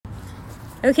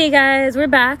Okay, guys, we're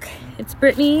back. It's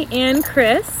Brittany and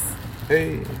Chris.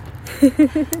 Hey. We're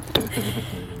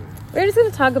just going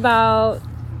to talk about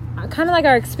kind of like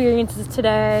our experiences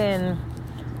today and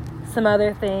some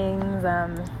other things.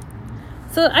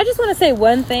 So I just want to say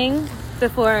one thing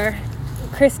before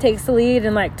Chris takes the lead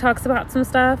and like talks about some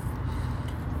stuff.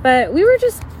 But we were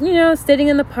just, sitting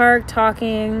in the park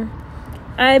talking.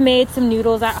 I made some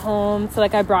noodles at home, so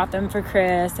like I brought them for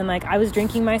Chris, and like I was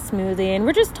drinking my smoothie, and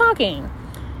we're just talking.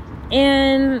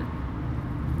 And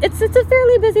it's a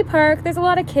fairly busy park. There's a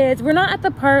lot of kids. We're not at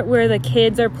the part where the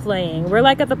kids are playing. We're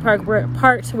like at the part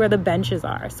where the benches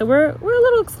are. So we're a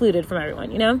little excluded from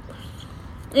everyone,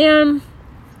 And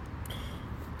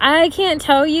I can't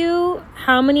tell you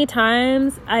how many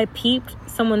times I peeped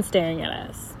someone staring at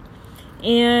us.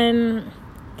 And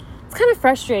it's kind of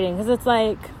frustrating because it's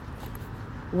like,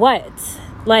 what?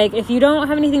 Like, if you don't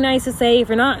have anything nice to say, if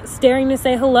you're not staring to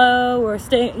say hello or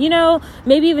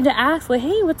maybe even to ask, like,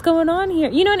 hey, what's going on here?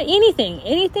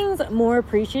 Anything's more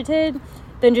appreciated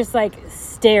than just like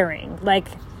staring. Like,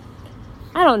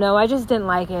 I don't know. I just didn't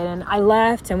like it. And I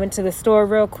left and went to the store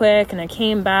real quick, and I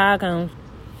came back, and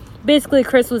basically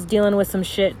Chris was dealing with some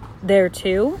shit there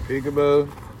too. Peekaboo.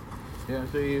 Yeah, I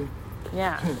see you.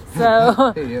 Yeah.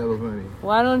 So Hey, yellow bunny.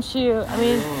 why don't you,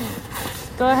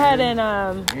 go ahead and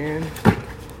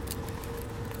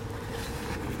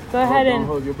go ahead and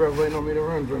hold your breath waiting on me to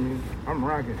run from you. I'm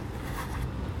rocking.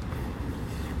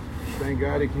 Thank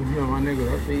God he keep me on my nigga.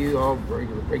 I see you all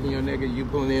breaking your neck and you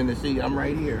pulling in the seat. I'm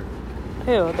right here.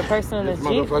 Who? The person in this the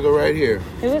Jeep? motherfucker right here.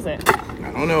 Who is it?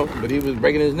 I don't know, but he was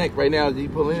breaking his neck right now as he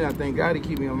pulling in. I thank God he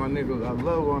keep me on my nigga. I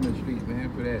love on the street, man,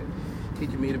 for that.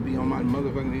 Teaching me to be on my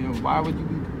motherfucking, why would you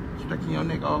be stretching your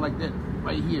neck all like that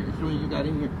right here as soon as you got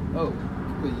in here? Oh,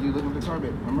 because you look at the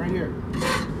carpet. I'm right here.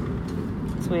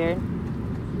 It's weird.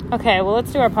 Okay, well,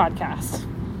 let's do our podcast.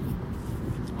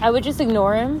 I would just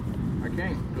ignore him. I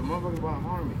can't. The motherfucker want to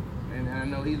harm me. And I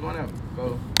know he's one of them.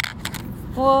 So,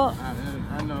 well,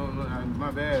 I know,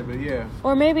 my bad, but yeah.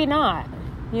 Or maybe not,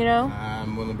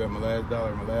 I'm willing to bet my last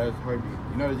dollar, my last heartbeat.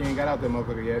 You notice you ain't got out that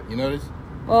motherfucker yet? You notice?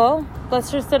 Well, let's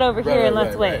just sit over here and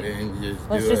let's wait.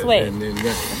 Let's just wait.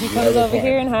 If he comes over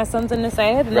here and has something to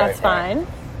say, then that's fine.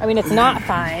 I mean, it's not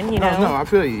fine, No, I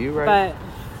feel you. You're right.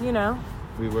 But,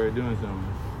 we were doing something.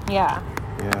 Yeah.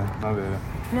 Yeah, my bad.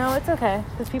 No, it's okay.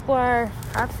 Because people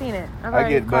I've seen it. I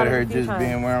get butthurt just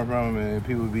being where I'm from, and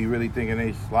people be really thinking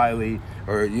they slyly,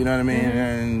 or you know what I mean,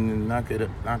 and knock that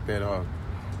off.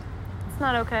 It's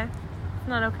not okay. It's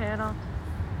not okay at all.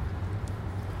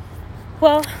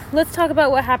 Well, let's talk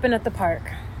about what happened at the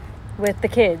park with the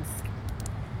kids.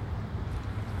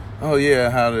 Oh, yeah,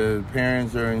 how the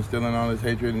parents are instilling all this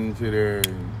hatred into their,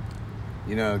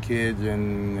 kids,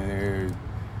 and their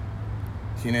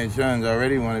teenage sons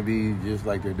already want to be just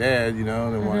like their dad, they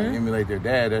want to emulate their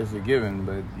dad, that's a given,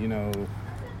 but,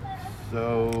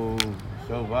 so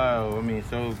vile,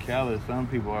 so callous. Some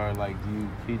people are like you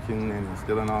teaching and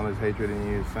instilling all this hatred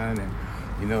in your son, and,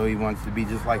 he wants to be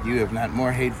just like you, if not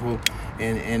more hateful.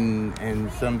 And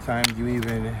sometimes you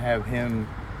even have him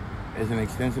as an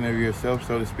extension of yourself,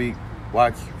 so to speak.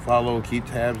 Watch, follow, keep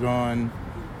tabs on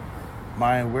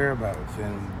my whereabouts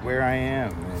and where I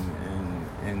am.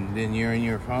 And then you're in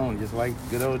your phone, just like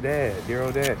good old dad, dear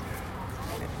old dad.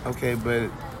 Okay,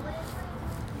 but...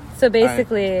 So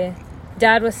basically,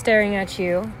 dad was staring at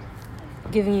you,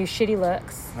 giving you shitty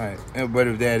looks. Right. But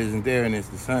if dad isn't there and it's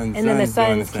the son, and then the sons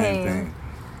doing the same came. thing.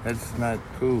 That's not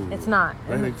cool. It's not.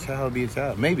 Let a child be a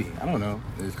child. Maybe. I don't know.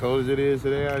 As cold as it is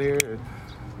today out here.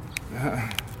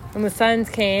 When the sons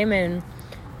came and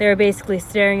they were basically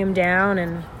staring him down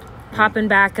and popping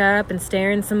back up and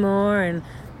staring some more and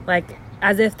like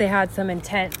as if they had some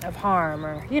intent of harm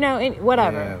or,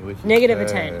 whatever. Yeah, negative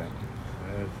intent.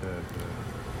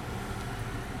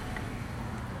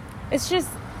 It's just,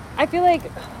 I feel like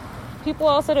people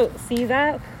also don't see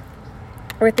that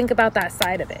or think about that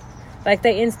side of it. Like,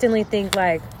 they instantly think,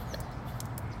 like,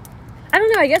 I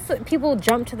don't know, I guess people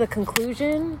jump to the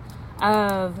conclusion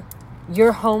of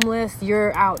you're homeless,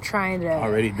 you're out trying to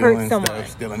already hurt doing someone. Stuff,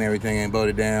 stealing everything and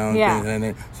voted down.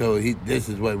 Yeah. So this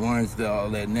is what warrants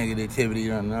all that negativity.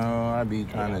 No, I be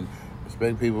trying to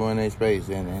respect people in their space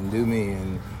and do me,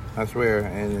 and I swear,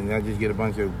 and I just get a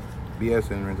bunch of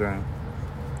BS in return.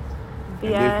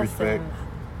 BS and disrespect.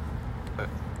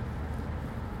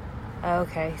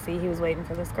 Okay, see, he was waiting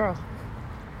for this girl.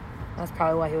 That's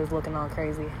probably why he was looking all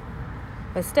crazy.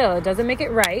 But still, it doesn't make it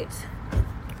right.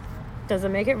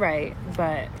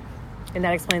 But... And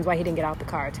that explains why he didn't get out the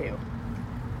car, too.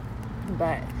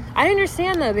 But I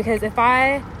understand, though, because if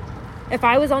I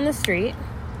was on the street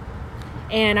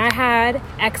and I had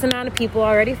X amount of people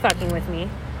already fucking with me,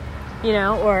 you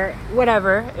know, or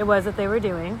whatever it was that they were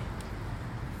doing,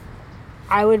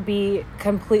 I would be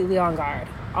completely on guard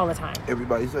all the time.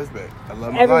 Everybody's suspect. I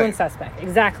love my Everyone's life. suspect.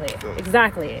 Exactly. So.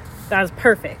 Exactly. That was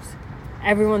perfect.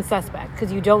 Everyone's suspect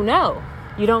because you don't know.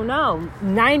 You don't know.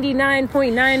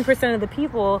 99.9% of the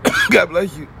people God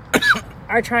bless you.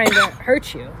 are trying to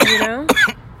hurt you, you know?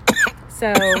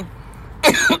 So...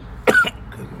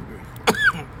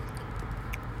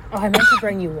 Oh, I meant to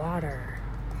bring you water.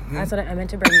 That's what I meant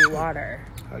to bring you water.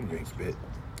 I can drink spit.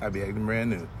 I'd be acting brand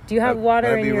new. Do you have water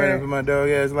in I'd be your... running for my dog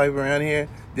ass life around here,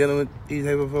 dealing with these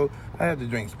hateful folk. I have to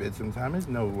drink spit sometimes. It's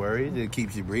no worries. It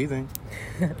keeps you breathing.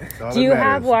 Do you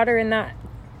have water in that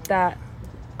jug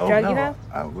no. you have?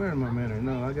 Where am I better?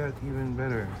 No, I got even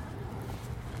better.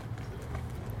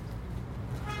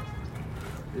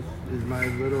 This is my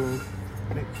little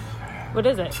mix. What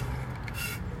is it?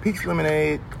 Peach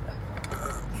lemonade,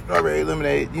 strawberry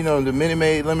lemonade. You know, the Minute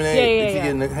Maid lemonade that you get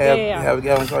in the half a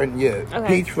gallon carton? Yeah. Okay.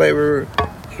 Peach flavor,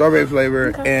 strawberry flavor,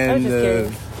 Okay. I was and just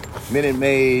curious. Minute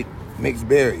Maid mixed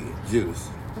berry juice.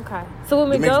 Okay. So when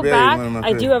we The mixed go berry, back, one of my I do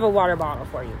favorites. have a water bottle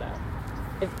for you, though.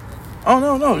 Oh,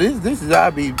 no. This is,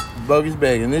 I'll be bogus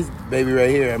bag. And this baby right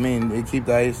here, I mean, it keep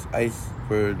the ice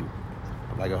for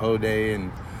like a whole day.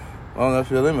 And long as I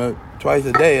fill them up twice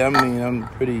a day, I mean, I'm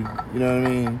pretty, you know what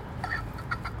I mean,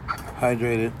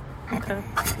 hydrated. Okay.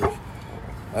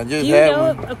 I just Do you had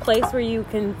know one. a place where you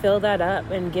can fill that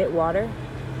up and get water?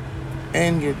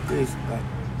 And get this,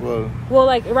 well,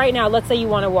 Like right now, let's say you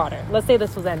wanted water. Let's say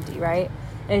this was empty, right?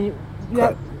 And you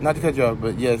have, not to cut you off,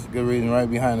 but yes, good reason. Right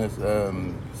behind us,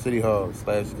 City Hall /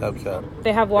 Cop Shop.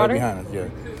 they have water? Right behind us, yeah.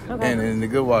 Okay. And the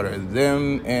good water.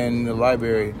 Them and the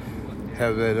library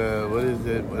have that, what is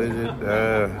it?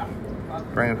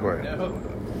 Praying for it.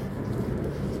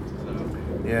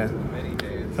 Yeah.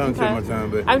 Tongue tip my tongue,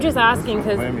 but I'm just asking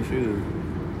because Miami shoes.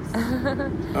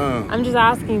 I'm just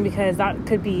asking because that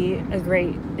could be a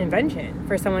great invention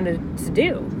for someone to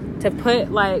do. To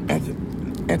put like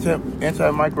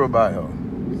Antimicrobial.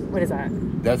 what is that?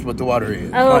 That's what the water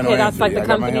is. Oh, Final okay, that's answer. like the I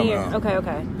got my company. helmet on.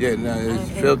 Okay. Yeah, no, it's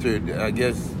Okay. filtered. I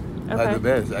guess like Okay. the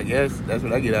best. I guess that's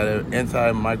what I get out of it.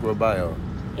 Antimicrobial.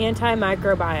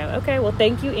 Antimicrobial. Okay, well,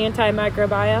 thank you,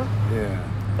 Antimicrobial. Yeah.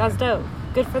 That's dope.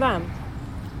 Good for them.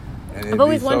 And I've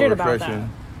always wondered about that.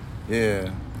 Yeah.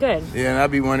 Good. Yeah, and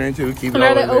I'd be wondering too. Keep And it are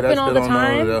all they the way. open all the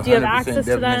time? Do you have 100% access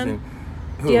to them? definition.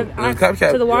 Do you have The access Cop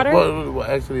Shop- to the water? Well,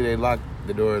 actually, they lock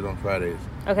the doors on Fridays.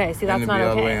 Okay, see, that's and to not be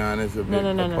all the way okay. honest, a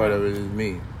No. part of it is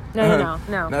me. No.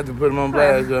 Not to put them on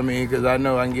blast, I mean, because I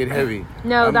know I can get heavy.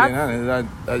 No, I'm that's- being honest.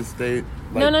 I stay.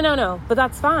 Like, No. But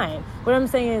that's fine. What I'm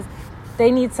saying is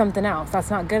they need something else. That's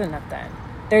not good enough then.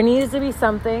 There needs to be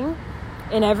something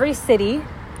in every city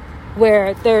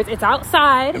where it's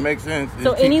outside. It makes sense. So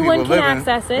Just keep anyone people can living.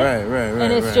 access it. Right.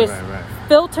 And it's just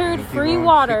filtered, Keep free on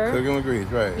water. Cooking with grease,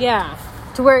 right. Yeah.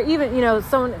 To where even,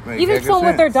 someone, Makes even heck of someone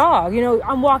with their sense. dog,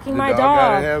 I'm walking The my dog dog.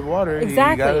 gotta have water.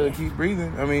 Exactly. You gotta keep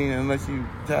breathing. I mean, unless you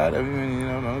tired of him,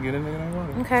 don't get a nigga no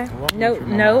water. Okay. Walk No, with your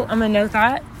I'm mama. going to note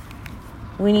that.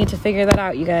 We need to figure that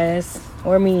out, you guys.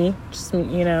 Or me. Just,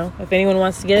 if anyone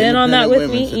wants to get in on that with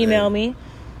Independent me, women email me.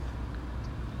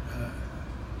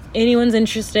 Anyone's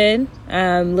interested,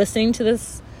 listening to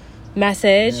this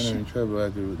message, Man, I'm in trouble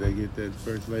after they get that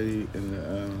first lady in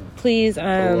the please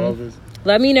Oval Office.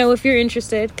 let me know if you're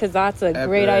interested, because that's a After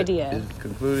great that idea. is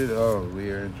concluded,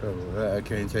 we are in trouble. I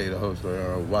can't tell you the whole story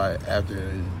or why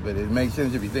after, but it makes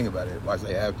sense if you think about it. Why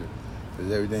say after? Because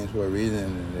everything's for a reason,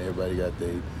 and everybody got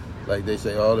like they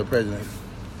say, all the presidents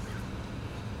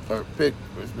are picked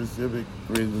for specific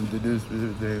reasons to do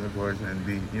specific things, of course, and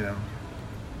be,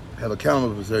 held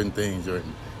accountable for certain things, or,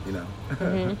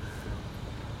 Mm-hmm.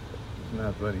 It's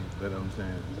not funny, but I'm saying.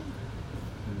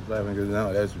 I'm just laughing because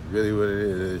no, that's really what it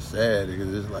is. It's sad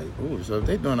because it's like, ooh, so if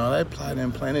they doing all that plotting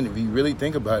and planning, if you really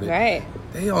think about it, Right.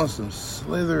 they on some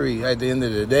slithery at the end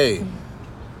of the day.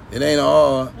 It ain't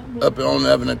all up and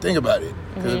up and think about it.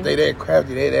 Because if they that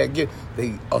crafty, they that good,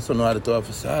 they also know how to throw a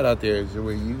facade out there so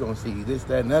where you going to see this,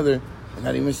 that, and other, and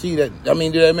not even see that. I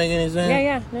mean, do that make any sense?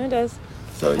 Yeah. No, it does.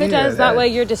 So, It does. That way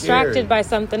you're distracted by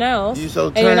something else,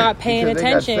 and you're not paying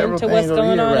attention to what's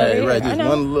going on over here. Right, I just know.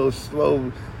 one little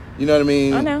slow, you know what I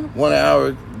mean? I know. 1 hour,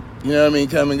 you know what I mean,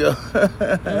 come and go.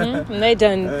 And they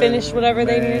done finished whatever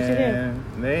they needed to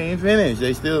do. They ain't finished.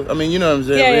 They still, I mean, you know what I'm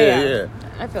saying? Yeah.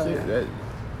 I feel See, you.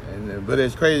 But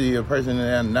it's crazy, a person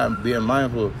not being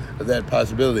mindful of that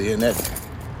possibility, and that's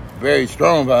very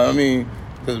strong. I mean,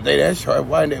 because they that sharp,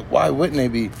 why wouldn't they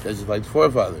be? That's just like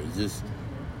forefathers, just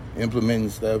implementing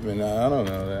stuff, and I don't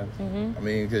know that. I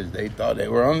mean, because they thought they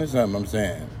were on to something. I'm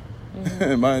saying,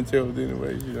 Mine tells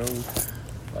anyways, you know,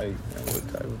 like what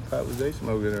type of pot was they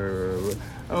smoking or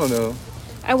I don't know.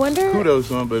 I wonder. Kudos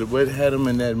to them, but what had them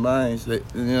in that mindset?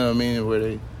 You know what I mean? Where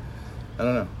they, I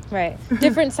don't know. Right.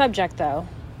 Different subject though.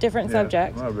 Different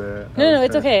subject. My bad. No,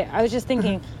 it's okay. I was just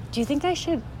thinking, do you think I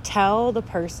should tell the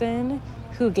person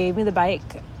who gave me the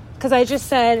bike? Because I just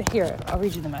said, here, I'll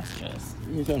read you the messages.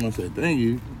 You can tell them I said thank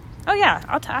you. Oh, yeah.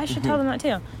 I should tell them that,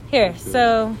 too. Here,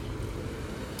 so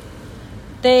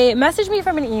they messaged me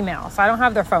from an email, so I don't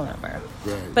have their phone number.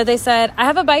 Right. But they said, I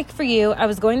have a bike for you. I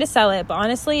was going to sell it, but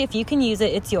honestly, if you can use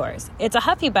it, it's yours. It's a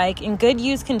Huffy bike in good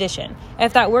used condition.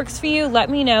 If that works for you,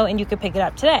 let me know and you can pick it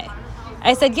up today.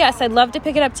 I said, yes, I'd love to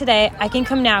pick it up today. I can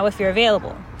come now if you're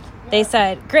available. They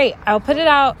said, great, I'll put it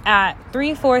out at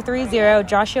 3430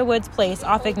 Joshua Woods Place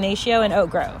off Ignacio and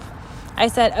Oak Grove. I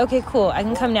said, okay, cool, I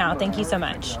can come now. Thank you so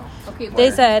much.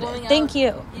 They said, thank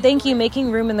you,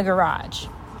 making room in the garage.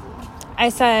 I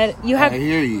said, I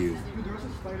hear you.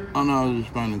 Oh, no, I was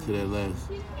responding to that last.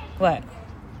 What?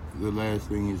 The last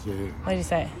thing you said. What did you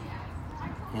say?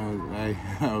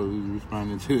 I was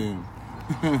responding to them.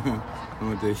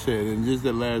 What they said. And just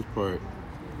the last part.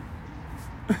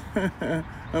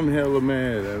 I'm hella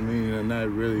mad. I mean, not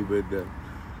really, but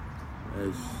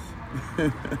that's...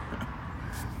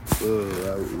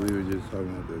 we were just talking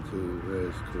about that too.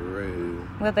 That's crazy.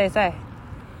 What'd they say?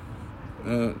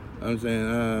 I'm saying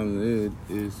it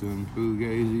is some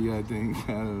fugazi, I think.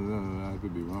 I don't know. I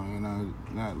could be wrong. And I'm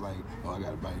not like, I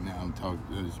got a bite now. I'm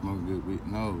smoking good weed.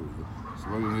 No,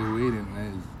 smoking good weed, and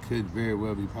it could very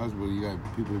well be possible. You got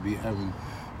people to be having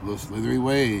little slithery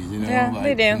ways, you know? Yeah, like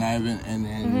they do. Conniving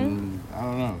and I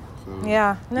don't know. So,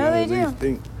 yeah, no, they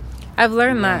do. I've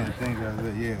learned that.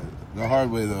 Yeah, the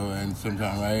hard way though, and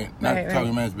sometimes, right? Not right.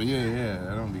 talking mess, but yeah,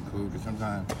 that don't be cool because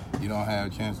sometimes you don't have a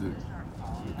chance to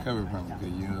recover from it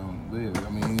because you don't live. I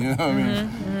mean, you know what I mean?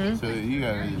 Mm-hmm. So you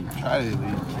gotta try it at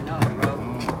least.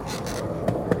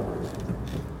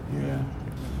 Yeah.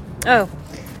 Oh,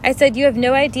 I said, you have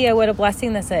no idea what a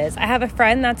blessing this is. I have a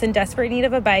friend that's in desperate need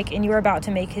of a bike and you are about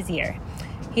to make his year.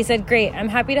 He said, great, I'm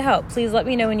happy to help. Please let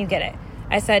me know when you get it.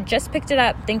 I said, just picked it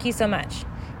up. Thank you so much.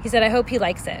 He said, I hope he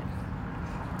likes it.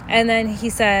 And then he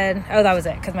said, oh, that was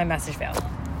it because my message failed.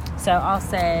 So I'll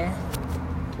say...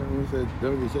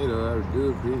 Don't you say though, I would do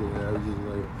it, really. I was just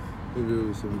like, if it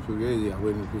was some fugazi, I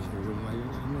wouldn't appreciate it. I'm like,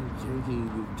 I know junkie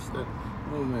stuff.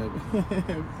 Oh man,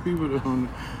 people don't.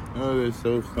 Oh, that's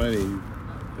so funny.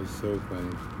 It's so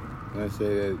funny. When I say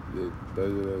that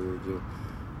those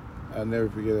I'll never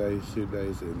forget how I used to shoot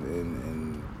dice,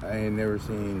 and I ain't never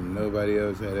seen nobody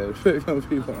else have that effect on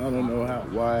people. I don't know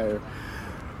why.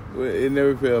 It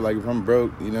never felt like if I'm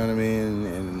broke, you know what I mean,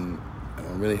 and I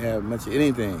don't really have much of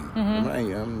anything. Mm-hmm.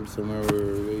 I'm somewhere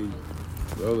where they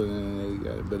rolling and they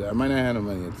got it, but I might not have no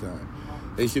money at the time.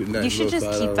 They shooting dice. You should just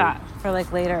keep that for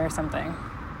like later or something.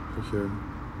 For sure.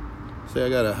 Say I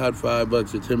got a hot $5 or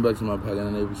 $10 in my pocket,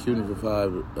 and they were shooting for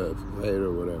 $8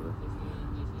 or whatever.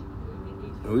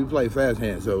 And we play fast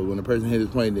hand, so when the person hit his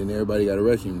point, then everybody got to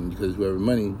rush him because whoever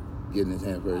money get in his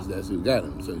hand first, that's who got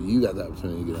him. So you got the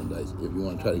opportunity to get on dice. If you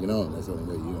want to try to get on, that's the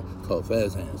only way you call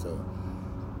fast hand.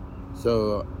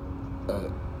 So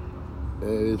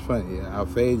it's funny. Yeah, I'll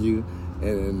fade you,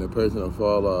 and the person will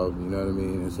fall off. You know what I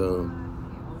mean? And so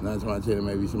 9 times out of 10,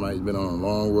 maybe somebody's been on a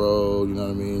long road. You know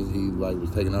what I mean? He was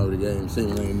taking over the game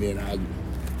seemingly, and then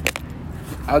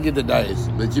I'll get the dice.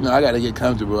 But I got to get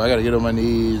comfortable. I got to get on my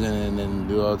knees and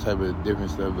do all type of different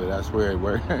stuff. But I swear it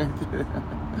worked.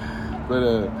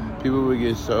 But people would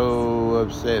get so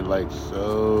upset, like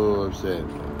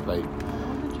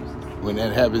when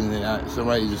that happens, and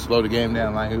somebody just slow the game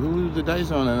down, like, who's the dice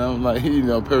on? And I'm like,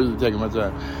 person taking my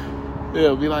time.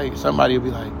 It'll be like, somebody will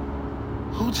be like,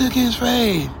 who took his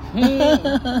fade? And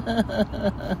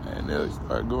they'll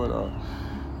start going on.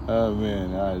 Oh,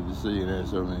 man, I just see that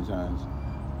so many times.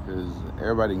 Because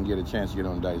everybody can get a chance to get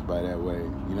on dice by that way.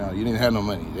 You didn't have no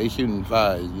money. They shooting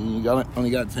fives. You only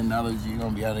got $10. You're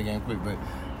going to be out of the game quick. But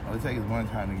all it takes is one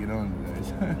time to get on the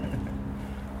dice.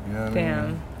 You know what I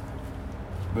mean?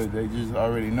 But they just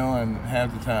already knowing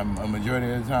half the time, a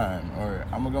majority of the time, or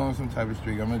I'm going to go on some type of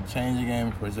streak. I'm going to change the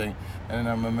game for a second, and then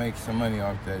I'm going to make some money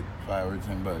off that $5 or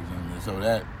 $10. And so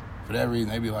for that reason,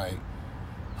 they be like,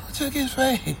 who took his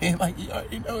fade? Like, you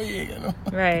already know he ain't got no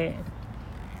money. Right.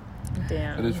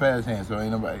 Damn. But it's fast hand, so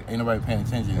ain't nobody paying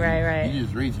attention. Right. You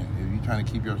just reaching. If you trying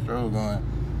to keep your stroll going,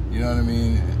 you know what I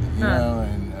mean?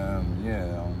 And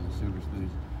on the super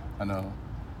sleeves, I know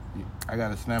I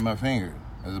gotta snap my finger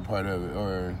as a part of it,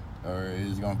 or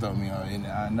it's gonna throw me off. And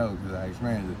I know because I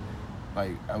experienced it.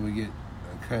 Like I would get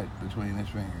a cut between this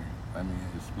finger. I mean,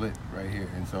 it's split right here,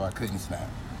 and so I couldn't snap.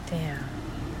 Damn.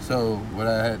 So what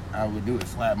I would do is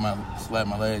slap my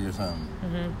leg or something.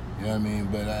 You know what I mean?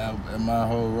 But my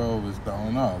whole roll was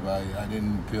thrown off. I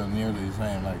didn't feel nearly the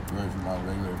same like versus my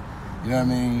regular. You know what I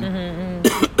mean?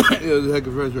 It was heck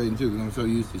of frustrating too because I'm so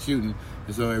used to shooting,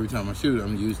 and so every time I shoot,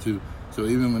 I'm used to. So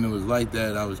even when it was like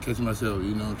that, I was catching myself,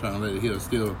 you know, trying to let it heal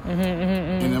still.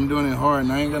 And I'm doing it hard,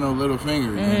 and I ain't got no little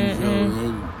fingers, and so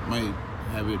it might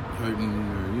have it hurting,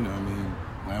 or you know, what I mean,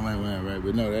 I might win, right?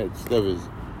 But no, that stuff is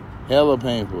hella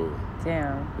painful.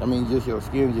 Damn. I mean, just your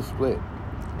skin just split.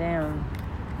 Damn.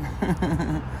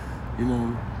 You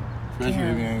know, especially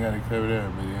if you ain't got it covered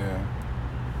up. But yeah,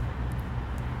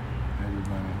 that'd be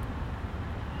funny.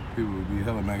 People would be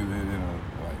hella magazines, you know,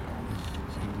 like, oh, this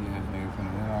cheesy ass nigga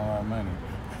finna win all our money.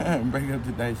 Break up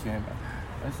the dice champ.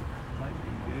 That's like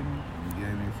you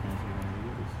gave me some shit on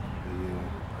this. But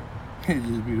yeah, it's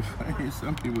just beautiful.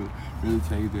 Some people really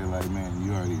take it, they're like, man,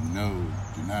 you already know.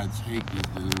 Do not take this,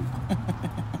 dude.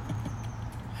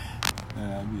 And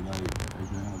I'd be like,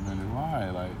 why?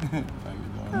 Like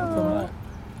it's a lot.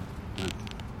 But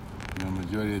you know,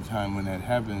 majority of the time when that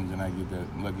happens, and I get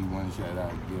that lucky one shot, I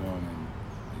get on and.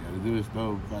 To do is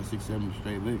throw 5, 6, 7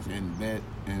 straight licks and bet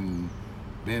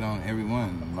on every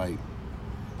one. Like,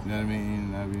 you know what I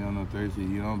mean? I be on no Thursday.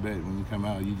 You don't bet when you come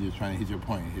out. You just trying to hit your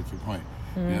point. You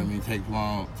know what I mean? Take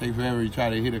forever. You try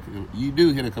to you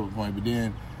do hit a couple points, but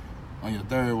then on your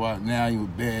third watch, now you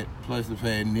bet plus the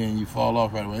fad, and then you fall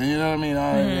off right away. You know what I mean?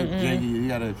 All that janky. You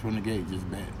gotta from the gate just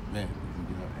bet, and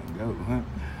go.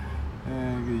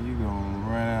 Because you gonna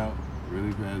run out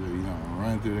really fast, or you gonna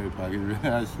run through that pocket.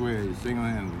 I swear,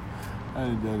 single-handedly.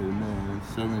 I've done it, man,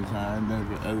 so many times. I've done it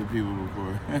for other people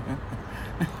before.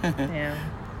 Yeah.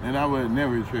 And I would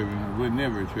never trip.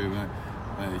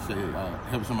 Like say,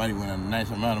 help somebody win a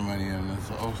nice amount of money, and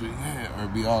so or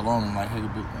be all on them like, hey,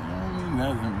 but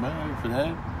nothing bad for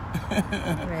that.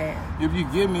 Right. If you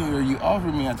give me or you offer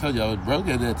me, I told you I was broke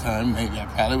at that time. Maybe I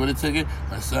probably would have took it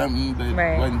or something, but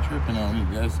wasn't tripping on it.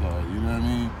 That's all. You know what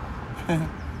I mean?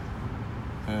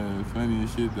 Funny as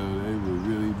shit though, they would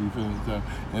really be feeling tough.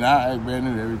 And I ran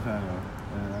it every time though.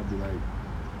 And I'd be like,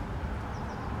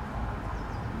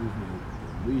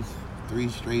 at least 3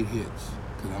 straight hits.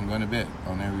 Because I'm going to bet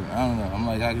on every, I don't know. I'm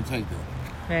like, I can take that.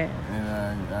 Right.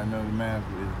 And I know the math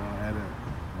is going to add up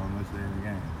on this day in the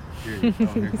game. Here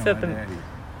comes my daddy.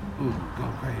 Ooh, go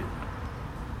crazy.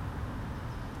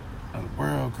 Oh, the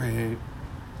world crazy.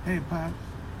 Hey, Pops.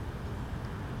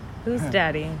 Who's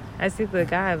daddy? I see the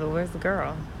guy, but where's the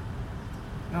girl?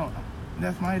 No,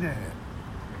 that's my dad.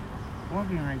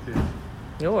 Walking right there.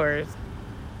 Yours.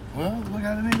 Well, look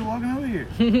how the nigga walking over here.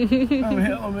 I'm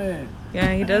hella mad.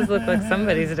 Yeah, he does look like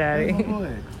somebody's daddy. That's my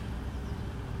boy.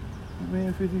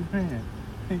 Man, 50 grand.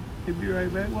 He'll be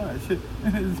right back. Watch. Turn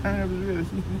up his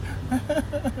wrist.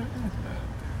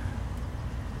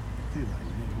 He's like,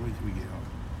 hey, wait till we get home.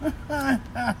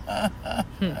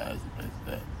 That's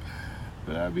that.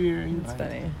 But I'll be here. It's like,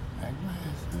 funny.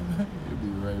 He'll be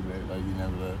right back like he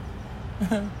never left.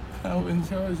 I wouldn't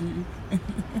charge you.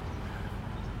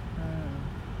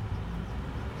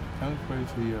 Come pray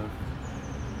for you.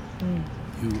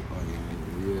 You are,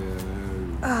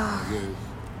 yeah. I guess.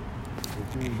 It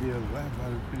can be a laugh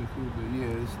about it pretty cool, but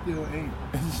yeah, it still ain't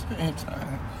at the same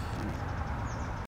time.